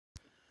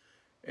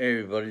Hey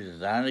everybody, this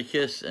is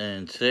Ionacus,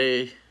 and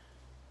today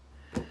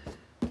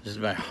this is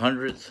my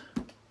 100th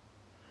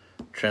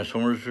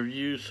Transformers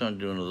review, so I'm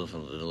doing a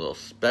little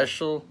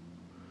special.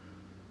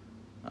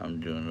 I'm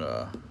doing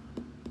a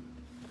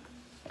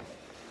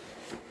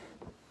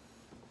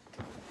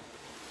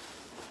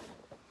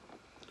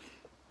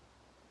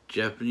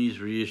Japanese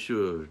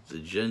reissue of the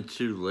Gen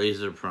 2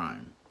 Laser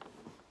Prime.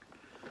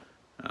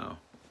 Now,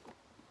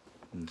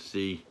 you can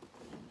see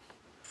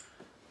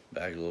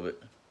back a little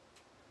bit.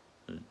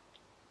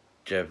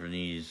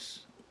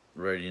 Japanese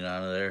writing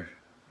on there.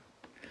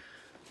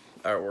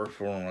 Artwork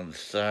for him on the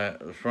side,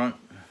 the front.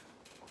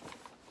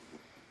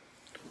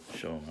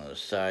 Show him on the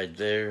side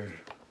there.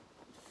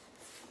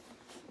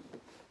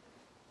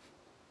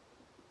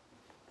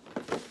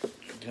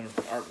 Kind of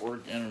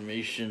artwork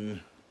animation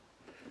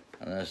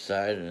on that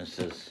side, and it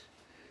says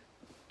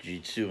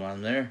G2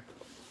 on there.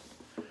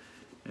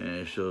 And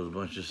it shows a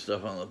bunch of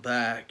stuff on the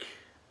back.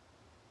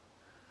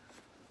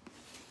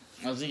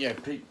 I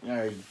think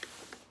I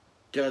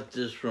got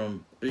this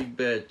from Big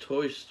Bad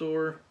Toy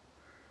Store.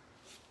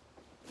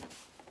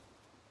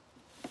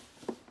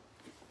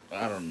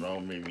 I don't know,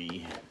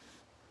 maybe.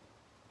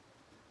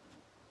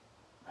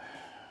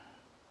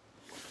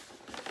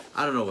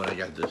 I don't know when I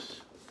got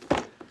this.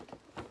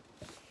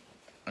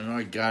 I know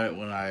I got it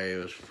when I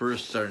was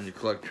first starting to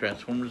collect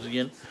Transformers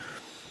again.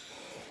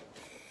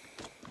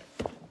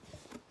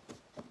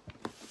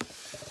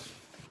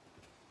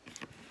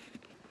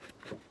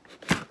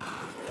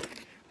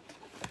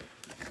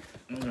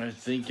 And I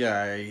think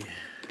I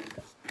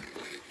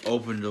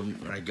opened them,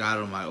 when I got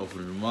them, I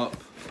opened them up.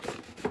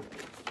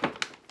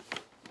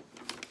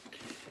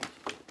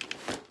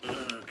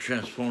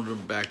 Transformed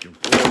them back and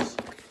forth.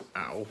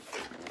 Ow.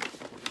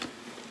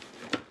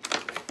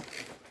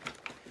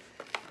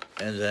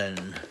 And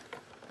then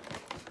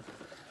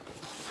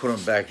put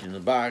them back in the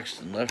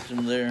box and left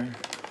them there.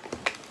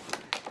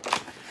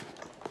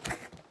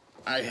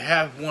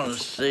 I want to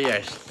say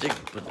I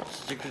put the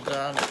stickers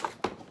on.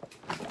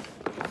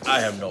 I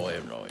have no way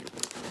of knowing.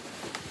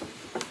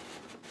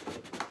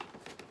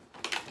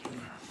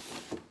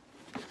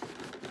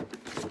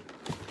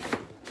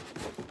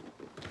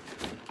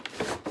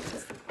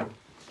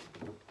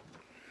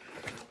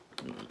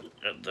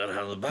 Got that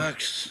out of the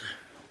box.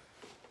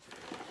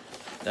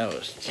 That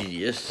was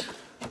tedious.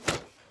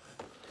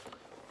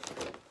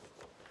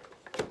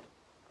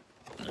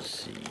 Let's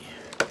see.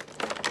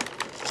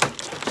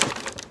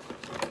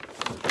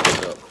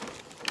 So,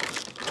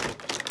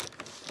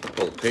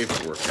 pull the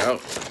paperwork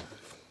out.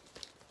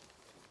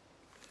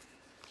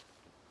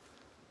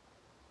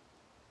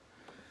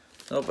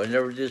 Nope, I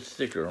never did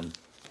sticker them.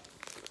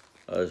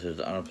 This is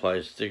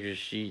unapplied sticker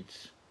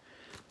sheets,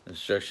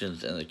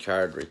 instructions, and the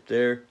card right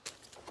there.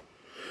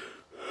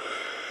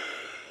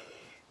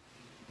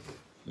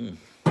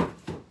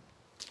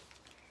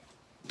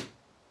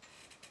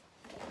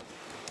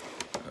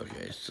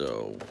 Okay,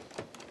 so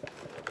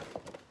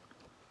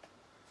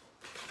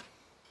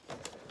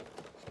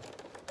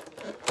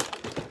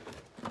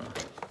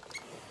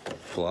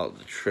pull out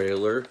the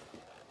trailer.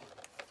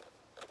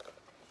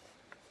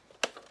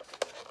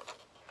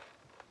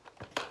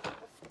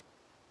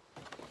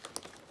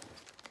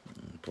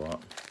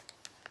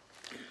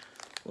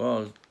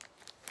 Well,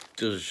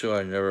 just to show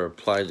I never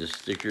applied the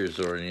stickers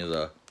or any of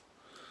the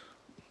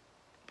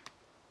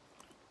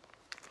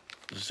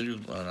stickers,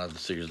 well, not the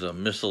stickers, the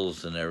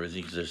missiles and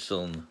everything, because they're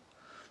still in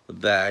the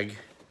bag.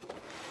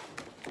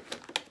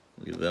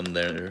 Leave them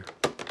there.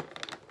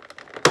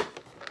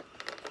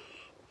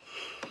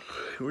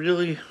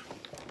 Really?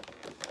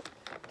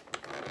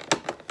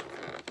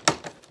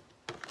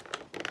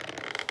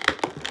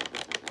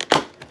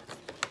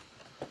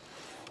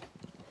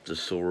 The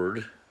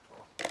sword.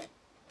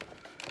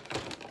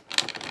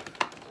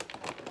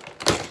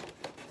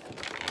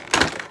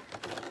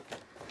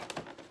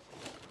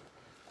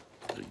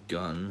 The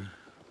gun.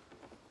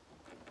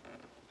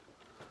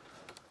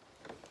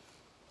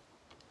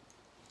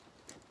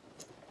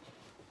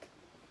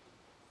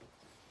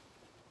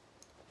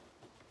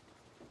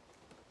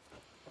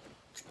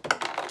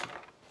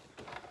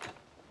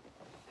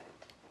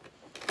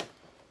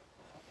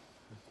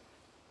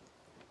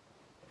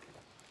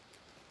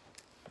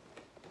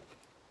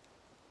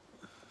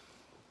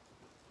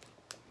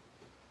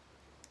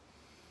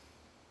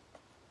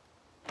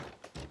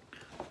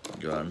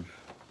 Gun.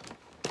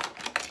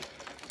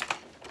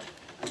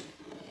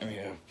 And we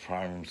have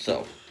Prime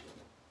himself.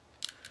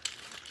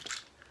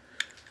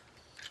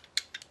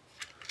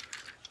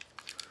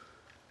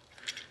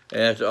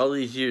 And after all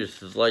these years,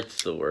 his lights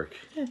still work.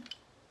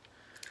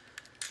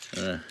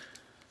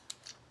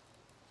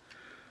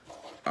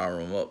 Arm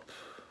him up.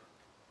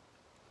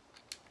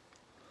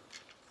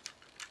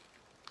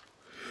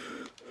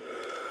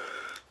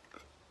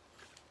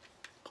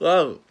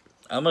 Well,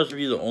 I must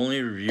be the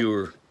only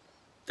reviewer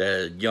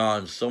that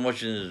yawns so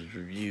much in his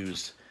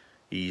reviews,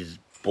 he's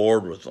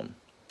bored with them.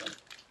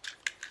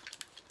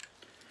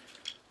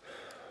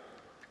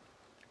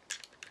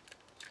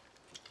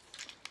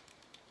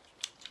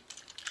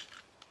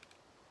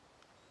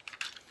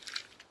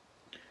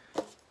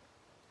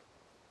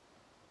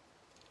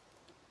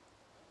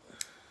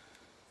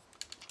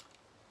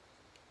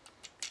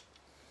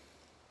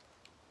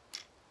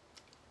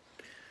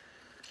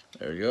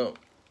 There we go.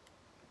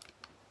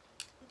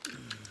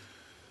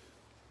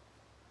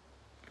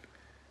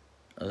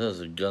 That has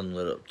a gun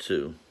lit up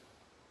too.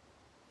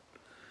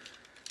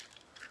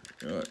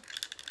 You know what?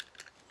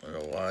 I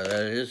don't know why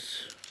that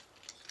is.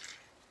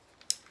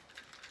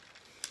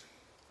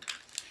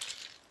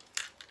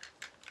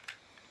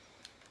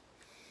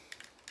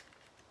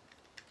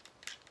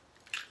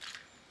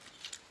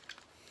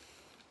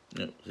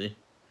 Yep, see?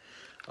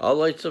 All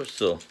lights up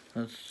still.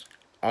 That's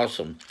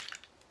awesome.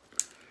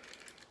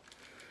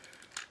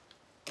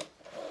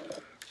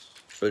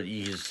 But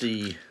you can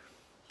see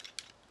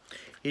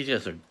he's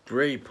got some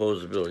great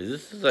posability.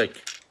 This is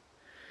like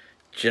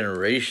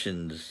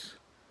Generations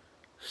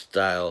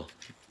style.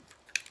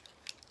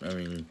 I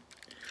mean,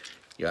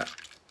 you got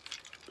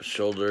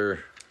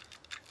shoulder,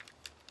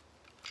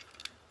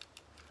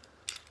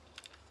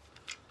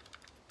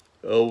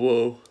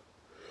 elbow,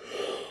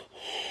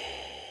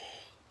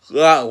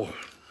 wow,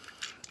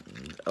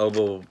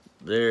 elbow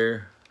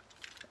there.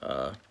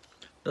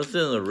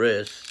 Nothing in the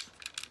wrist.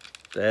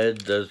 The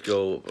head does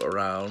go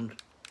around,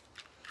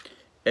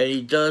 and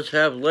he does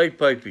have light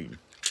piping.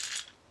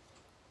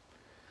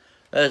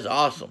 That is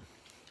awesome.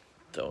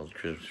 That was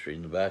Christmas tree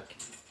in the back.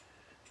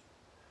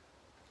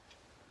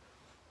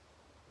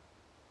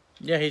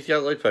 Yeah, he's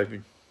got light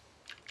piping.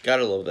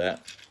 Gotta love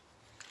that.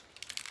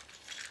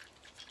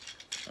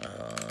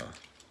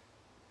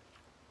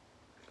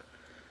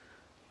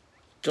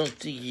 Don't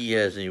think he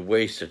has any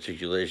waist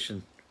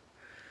articulation.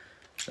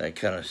 That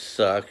kind of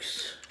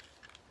sucks.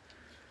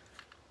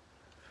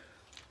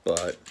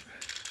 But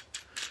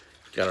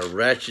got a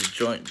ratchet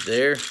joint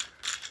there.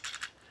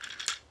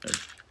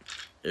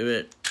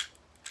 Pivot.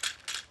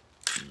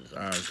 His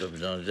arms up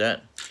and down like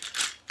that.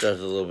 Does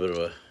a little bit of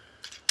a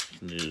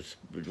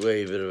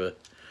way, a bit of a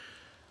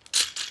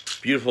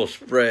beautiful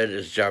spread,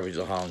 as Jabby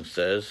the Hong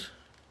says.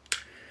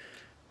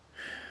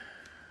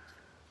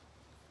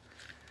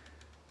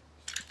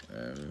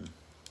 And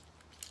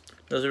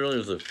nothing really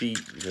with the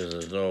feet because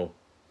there's no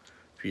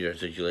feet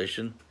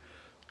articulation.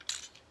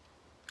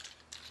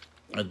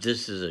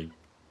 This is a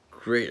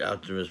great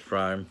Optimus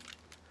Prime.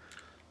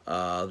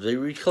 They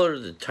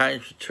recolored the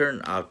Times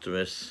Return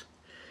Optimus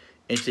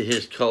into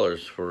his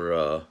colors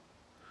for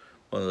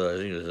one of the, I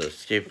think it was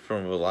Escape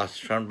from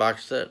Velocitron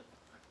box set.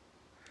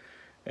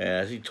 And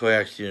I think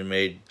Toyax even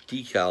made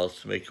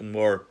decals to make them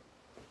more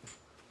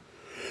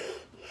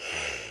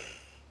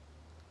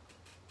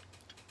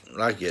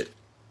like it.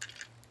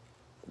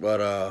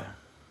 But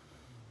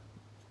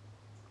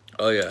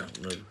oh yeah,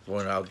 I'm gonna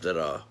point out that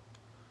the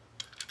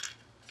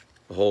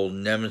whole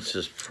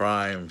Nemesis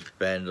Prime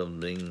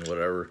fandom thing,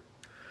 whatever,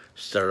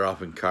 started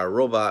off in Car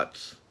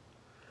Robots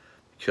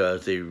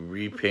because they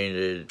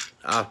repainted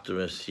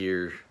Optimus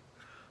here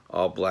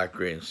all black,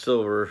 gray, and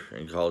silver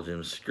and called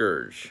him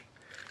Scourge,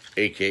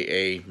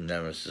 aka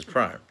Nemesis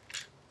Prime.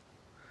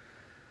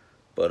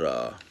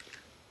 But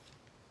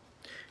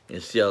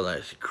you see how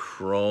nice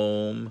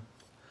chrome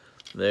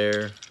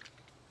there.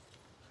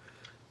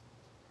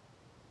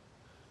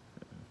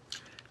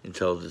 You can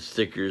tell the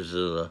stickers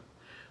of the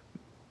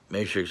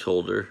matrix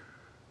holder.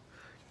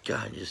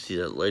 God, you see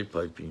that light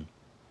piping.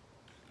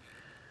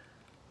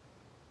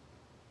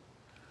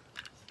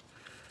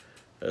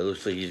 It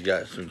looks like he's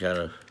got some kind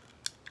of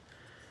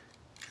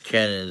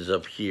cannons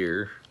up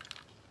here.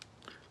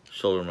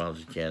 Shoulder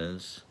mounted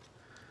cannons.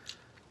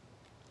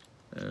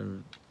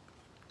 And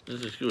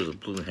this is good with the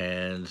blue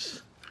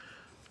hands,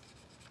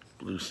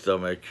 blue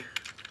stomach.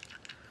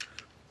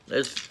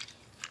 That's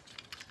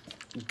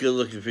a good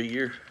looking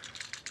figure.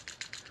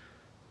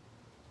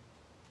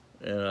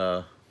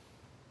 And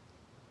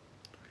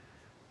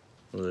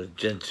with a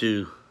Gen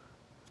 2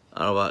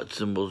 Autobot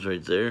symbols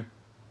right there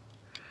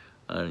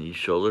on each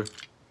shoulder.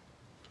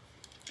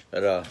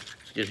 But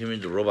let's get him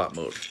into robot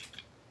mode.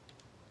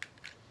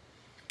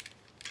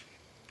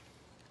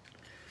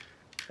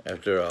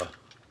 After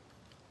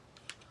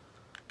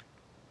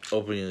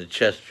opening the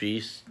chest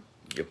piece,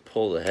 you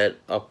pull the head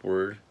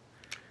upward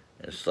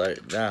and slide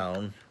it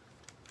down.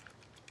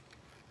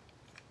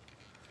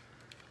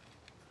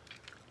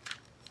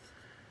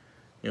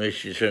 You make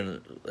sure you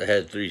turn the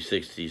head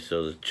 360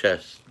 so the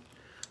chest,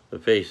 the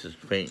face is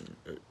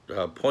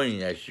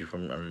pointing at you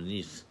from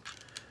underneath.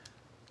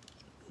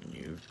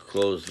 You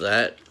close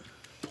that.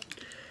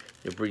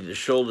 You bring the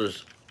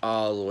shoulders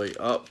all the way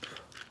up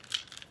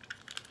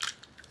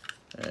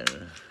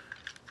and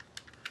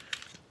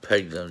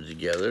peg them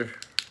together.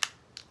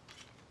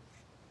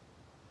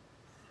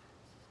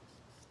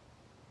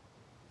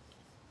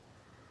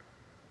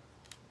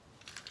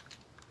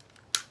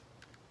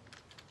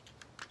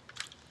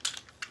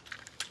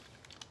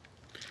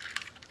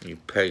 You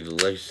peg the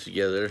legs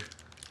together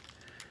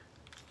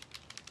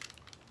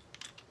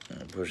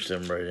and push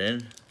them right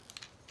in,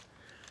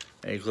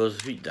 and you close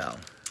the feet down.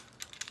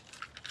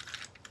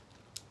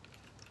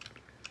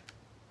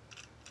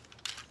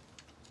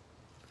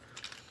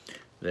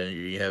 Then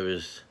you have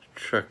his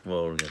truck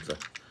mode. You got the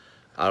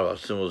Autobot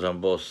symbols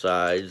on both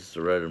sides,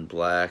 the red and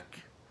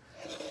black.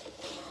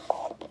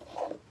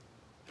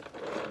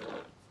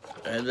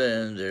 And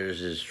then there's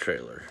his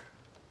trailer.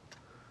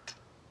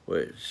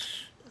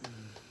 which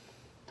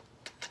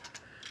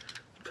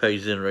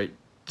pegs in right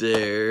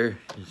there.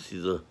 You see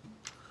the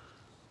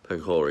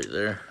peg hole right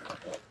there.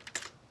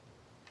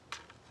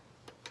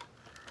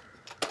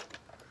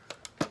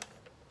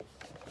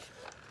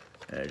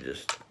 And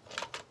just,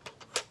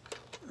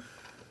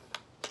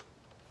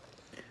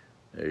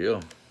 there you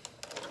go.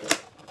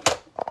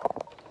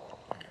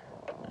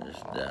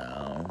 Just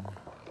down.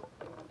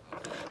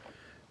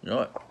 You know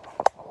what?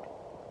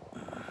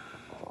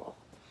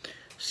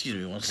 Excuse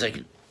me 1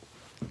 second.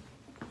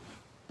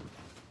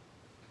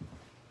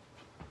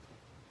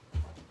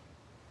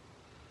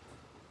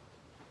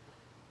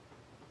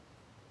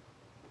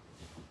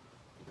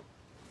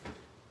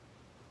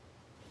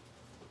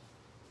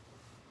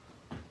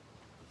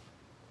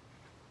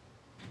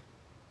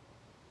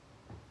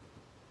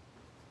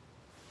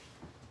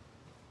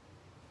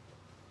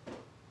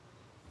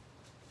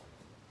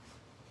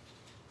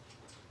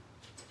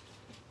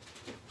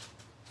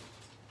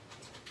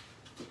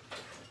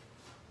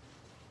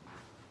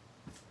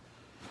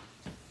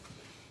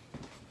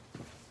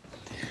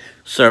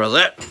 Sorry about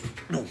that.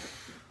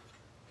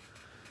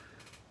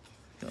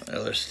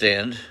 Another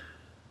stand.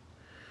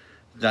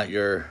 Not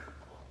your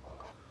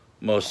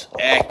most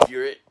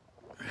accurate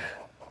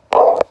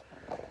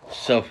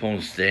cell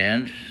phone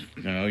stand.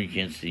 No, you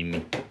can't see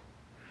me.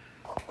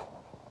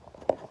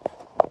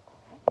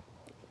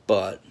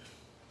 But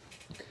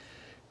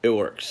it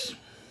works.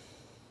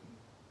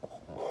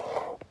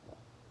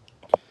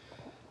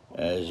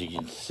 As you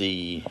can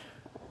see,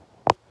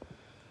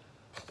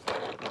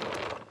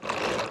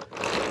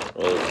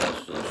 roll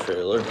it to the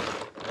trailer.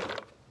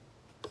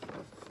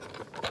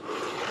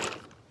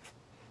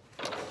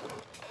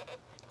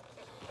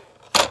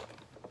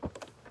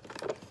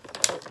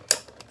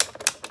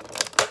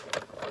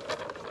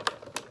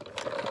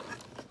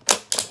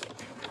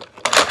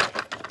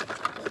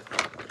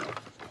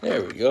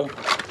 There we go.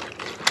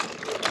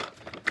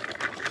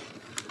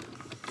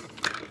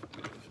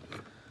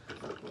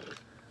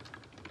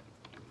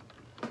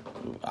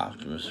 Move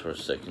Optimus for a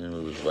second and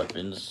move his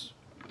weapons.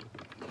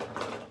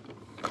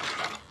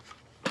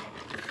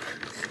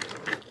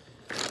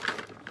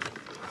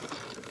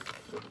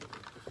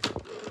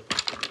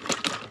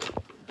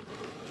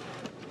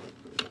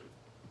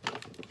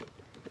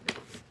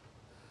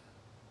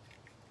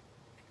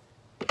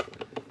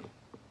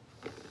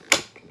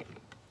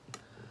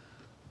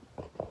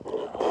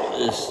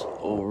 This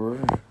over.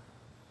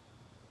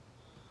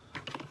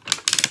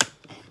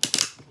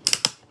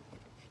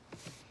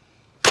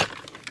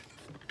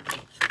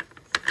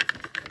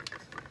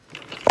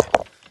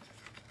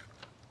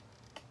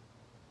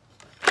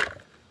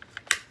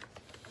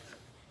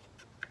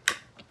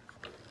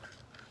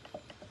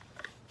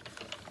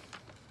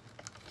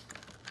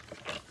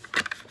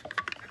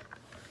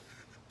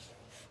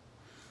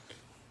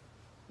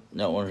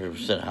 Not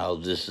 100% how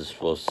this is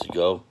supposed to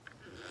go.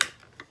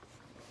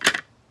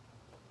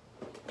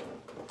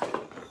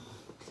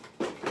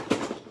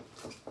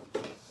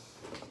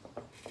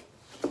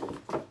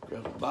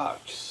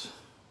 Box.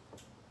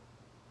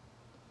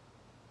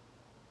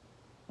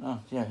 Oh,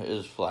 yeah, it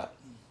is flat.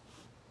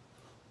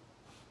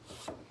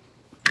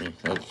 Yeah,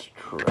 that's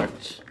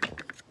correct.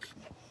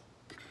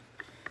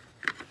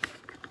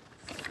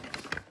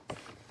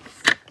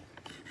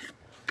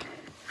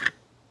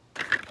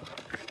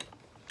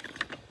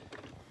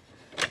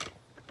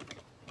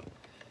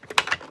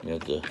 You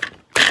have to.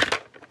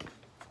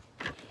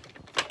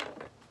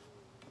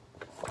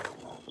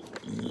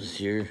 This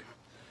here.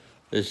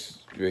 This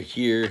right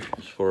here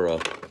is for a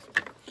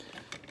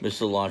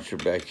missile launcher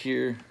back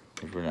here,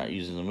 which we're not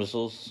using the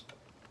missiles.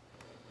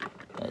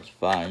 That's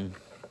fine.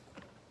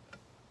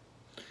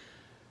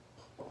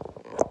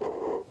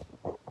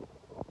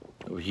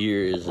 Over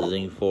here is the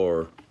thing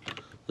for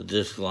the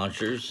disc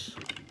launchers.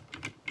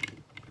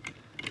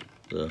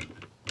 The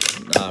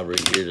knob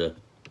right here to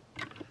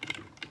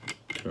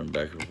turn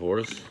back and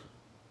forth.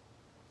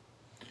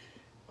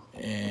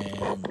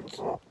 And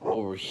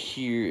over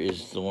here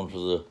is the one for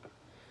the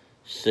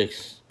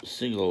 6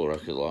 single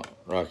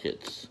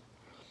rockets,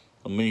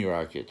 the mini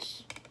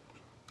rockets,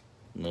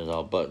 and there's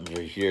all buttons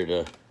right here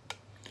to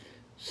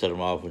set them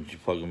off once you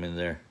plug them in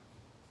there.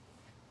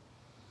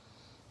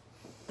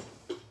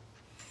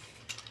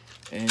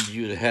 And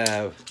you would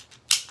have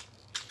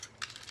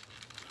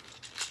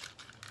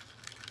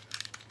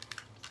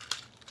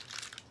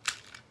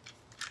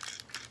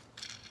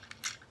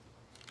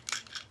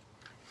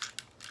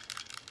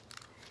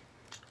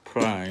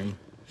Prime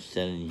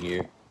standing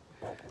here,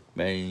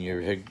 manning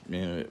your head,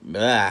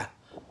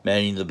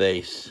 manning the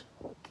base.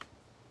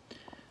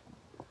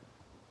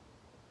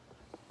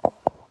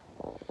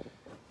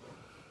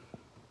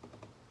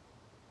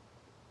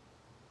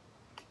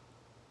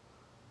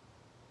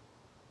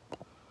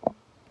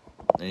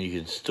 And you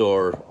can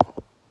store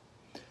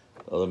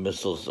all the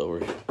missiles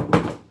over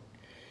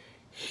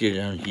here,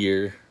 down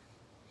here,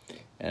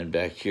 and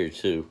back here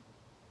too.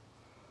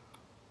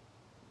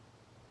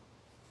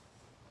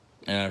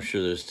 And I'm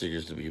sure there's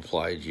stickers to be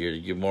applied here to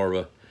give more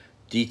of a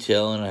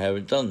detail, and I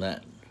haven't done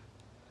that.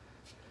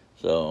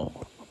 So,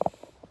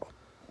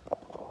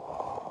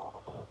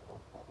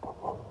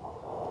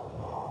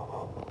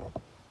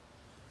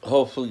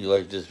 hopefully you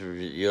like this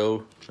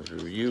video, this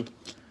review.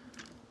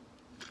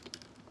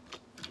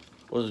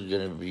 Wasn't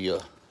gonna be a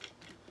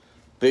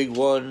big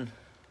one,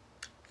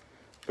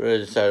 but I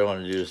decided I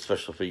wanted to do a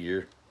special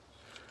figure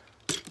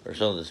or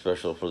something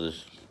special for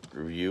this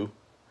review.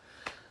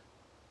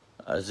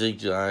 I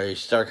think my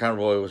Star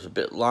Convoy was a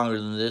bit longer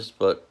than this,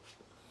 but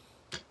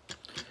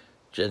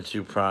Gen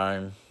 2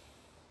 Prime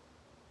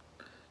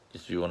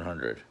gets to be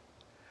 100.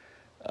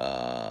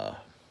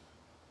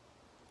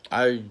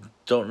 I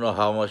don't know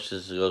how much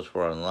this goes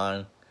for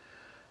online.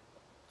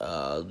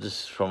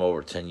 This is from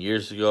over 10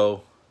 years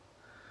ago.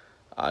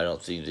 I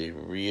don't think they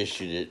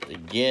reissued it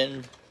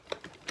again.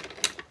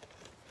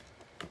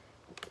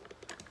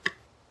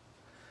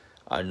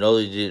 I know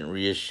they didn't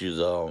reissue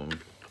the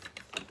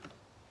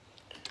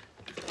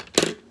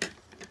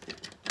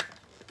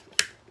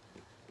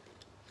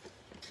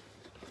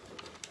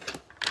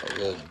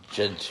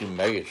Gen 2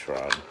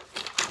 Megatron.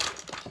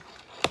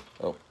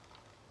 Oh.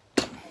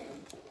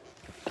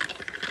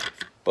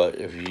 But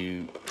if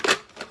you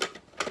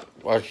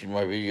watching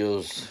my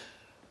videos,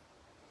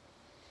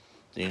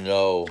 you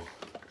know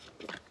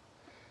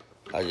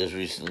I just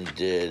recently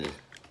did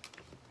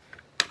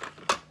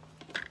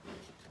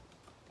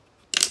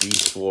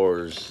Beast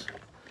Wars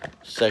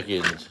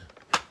 2nd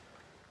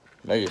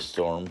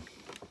Megastorm.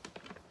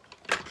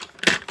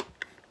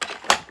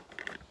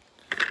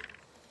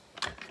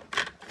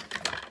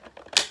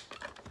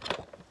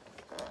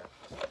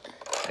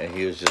 And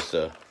he was just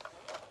a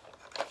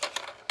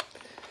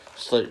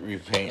slight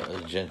repaint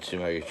of the Gen 2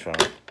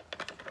 Megatron,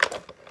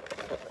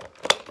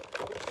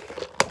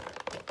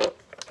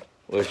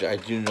 which I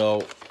do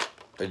know,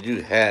 I do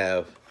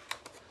have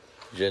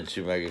Gen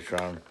 2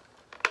 Megatron.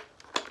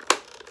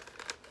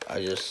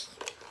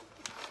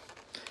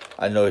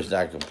 I know it's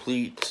not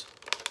complete.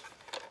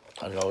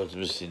 I know it's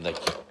missing like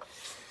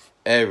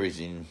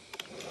everything.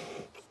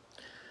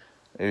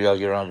 Maybe I'll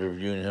get around to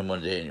reviewing him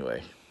one day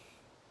anyway.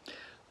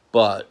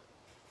 But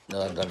now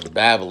that I'm done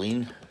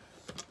babbling,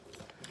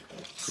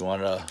 if you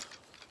want to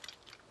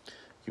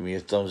give me a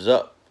thumbs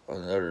up,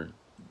 another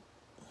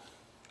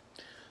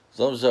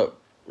thumbs up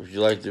if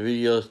you like the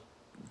video,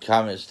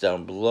 comments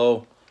down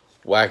below,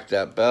 whack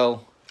that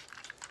bell,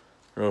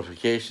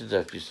 notifications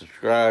after you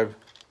subscribe,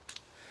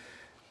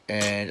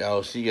 and I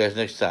will see you guys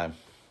next time.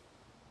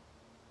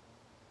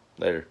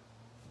 Later.